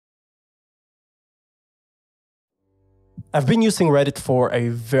I've been using Reddit for a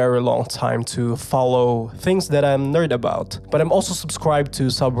very long time to follow things that I'm nerd about, but I'm also subscribed to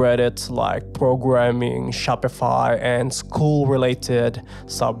subreddits like programming, Shopify, and school-related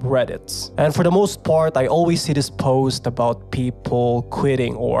subreddits. And for the most part, I always see this post about people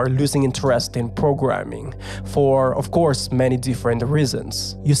quitting or losing interest in programming for, of course, many different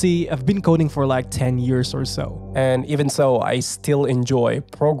reasons. You see, I've been coding for like 10 years or so. And even so, I still enjoy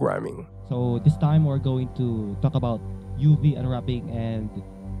programming. So this time we're going to talk about UV unwrapping and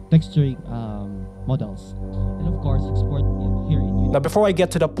texturing models, and of course export it here in YouTube. Now, before I get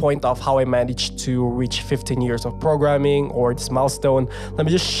to the point of how I managed to reach 15 years of programming or this milestone, let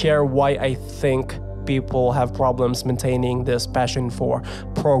me just share why I think people have problems maintaining this passion for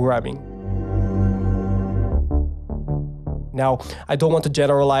programming. Now, I don't want to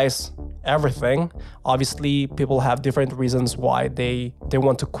generalize everything. Obviously, people have different reasons why they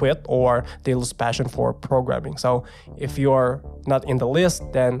want to quit or they lose passion for programming. So if you're not in the list,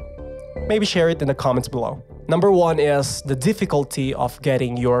 then maybe share it in the comments below. Number one is the difficulty of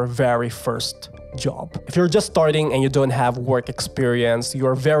getting your very first job. If you're just starting and you don't have work experience,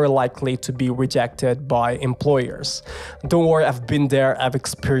 you're very likely to be rejected by employers. Don't worry, I've been there, I've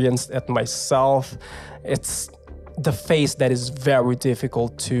experienced it myself. It's the phase that is very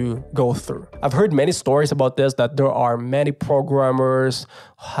difficult to go through. I've heard many stories about this, that there are many programmers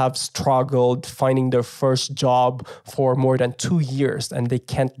have struggled finding their first job for more than 2 years and they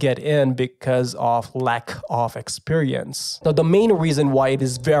can't get in because of lack of experience. Now, the main reason why it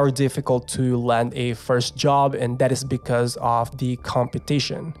is very difficult to land a first job, and that is because of the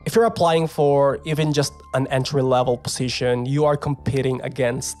competition. If you're applying for even just an entry-level position, you are competing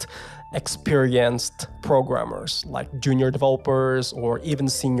against experienced programmers like junior developers or even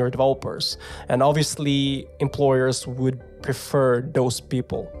senior developers. And obviously, employers would prefer those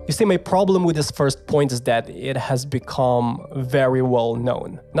people. You see, my problem with this first point is that it has become very well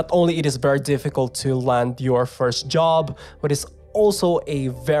known. Not only it is very difficult to land your first job, but it's also a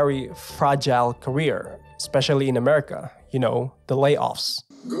very fragile career, especially in America. You know, the layoffs.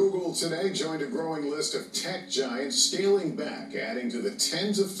 Google today joined a growing list of tech giants scaling back, adding to the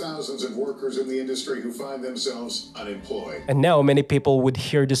tens of thousands of workers in the industry who find themselves unemployed. And now many people would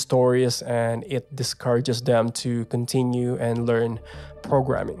hear the stories and it discourages them to continue and learn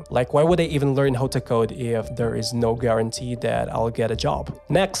programming. Like, why would I even learn how to code if there is no guarantee that I'll get a job?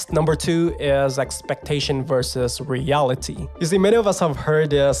 Next, number two is expectation versus reality. You see, many of us have heard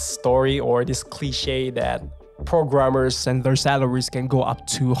this story or this cliche that programmers And their salaries can go up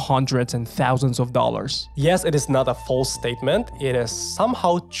to hundreds and thousands of dollars. Yes, it is not a false statement. It is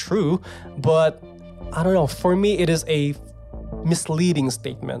somehow true, but I don't know. For me, it is a misleading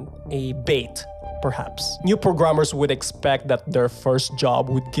statement, a bait, perhaps. New programmers would expect that their first job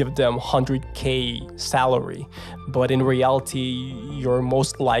would give them 100K salary, but in reality, you're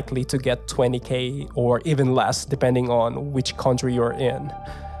most likely to get 20K or even less, depending on which country you're in.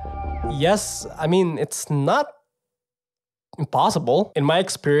 Yes, I mean, it's not impossible. In my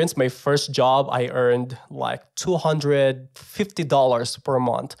experience, my first job, I earned like $250 per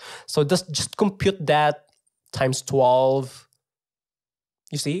month. So just compute that times 12.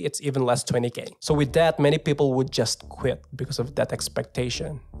 You see, it's even less 20K. So with that, many people would just quit because of that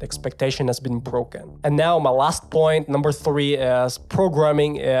expectation. The expectation has been broken. And now my last point, number three, is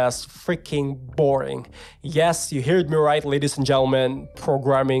programming is freaking boring. Yes, you heard me right, ladies and gentlemen.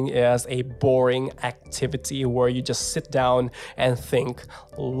 Programming is a boring activity where you just sit down and think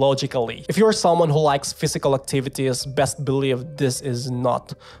logically. If you're someone who likes physical activities, best believe this is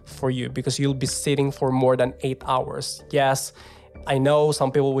not for you because you'll be sitting for more than 8 hours. Yes, I know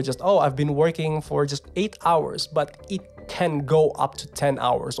some people would just, I've been working for just 8 hours, but it can go up to 10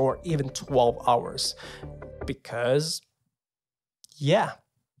 hours or even 12 hours because, yeah,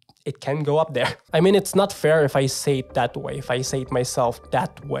 it can go up there. I mean, it's not fair if I say it that way, if I say it myself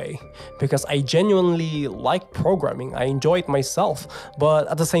that way, because I genuinely like programming. I enjoy it myself, but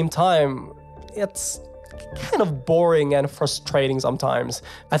at the same time, it's kind of boring and frustrating sometimes.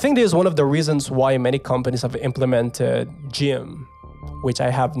 I think this is one of the reasons why many companies have implemented gym, which I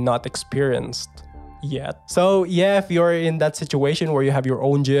have not experienced yet. So yeah, if you're in that situation where you have your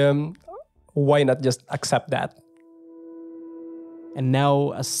own gym, why not just accept that? And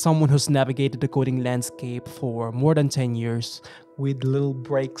now, as someone who's navigated the coding landscape for more than 10 years, with little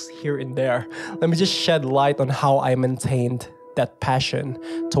breaks here and there, let me just shed light on how I maintained that passion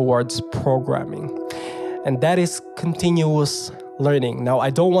towards programming. And that is continuous learning. Now,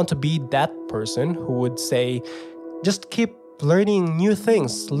 I don't want to be that person who would say, just keep learning new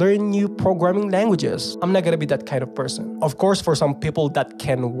things, learn new programming languages. I'm not gonna be that kind of person. Of course, for some people that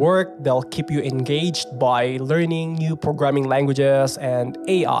can work, they'll keep you engaged by learning new programming languages and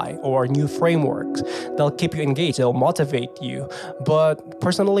AI or new frameworks. They'll keep you engaged, they'll motivate you. But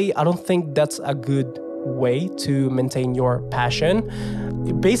personally, I don't think that's a good way to maintain your passion.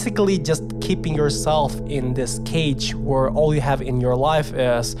 Basically, just keeping yourself in this cage where all you have in your life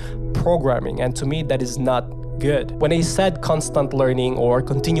is programming. And to me, that is not good. When I said constant learning or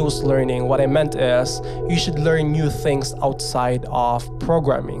continuous learning, what I meant is you should learn new things outside of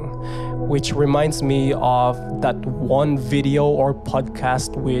programming, which reminds me of that one video or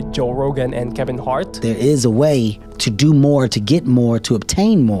podcast with Joe Rogan and Kevin Hart. There is a way to do more, to get more, to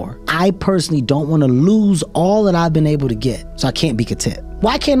obtain more. I personally don't want to lose all that I've been able to get, so I can't be content.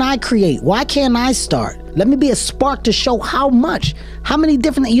 Why can't I create? Why can't I start? Let me be a spark to show how many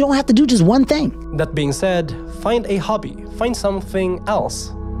different, you don't have to do just one thing. That being said, find a hobby, find something else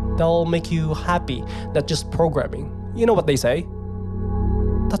that'll make you happy, not just programming. You know what they say?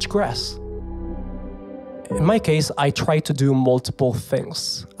 Touch grass. In my case, I try to do multiple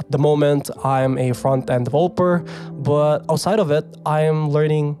things. At the moment, I'm a front-end developer, but outside of it, I'm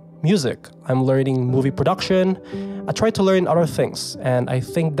learning music. I'm learning movie production. I try to learn other things, and I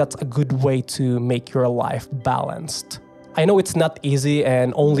think that's a good way to make your life balanced. I know it's not easy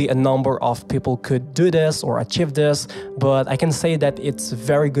and only a number of people could do this or achieve this, but I can say that it's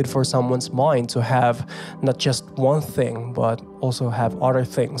very good for someone's mind to have not just one thing, but also have other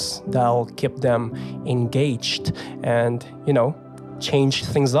things that'll keep them engaged and, change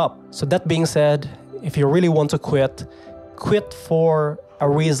things up. So that being said, if you really want to quit for a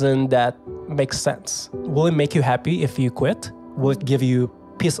reason that makes sense. Will it make you happy if you quit? Will it give you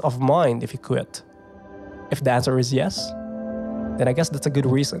peace of mind if you quit? If the answer is yes, then I guess that's a good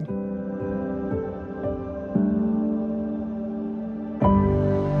reason.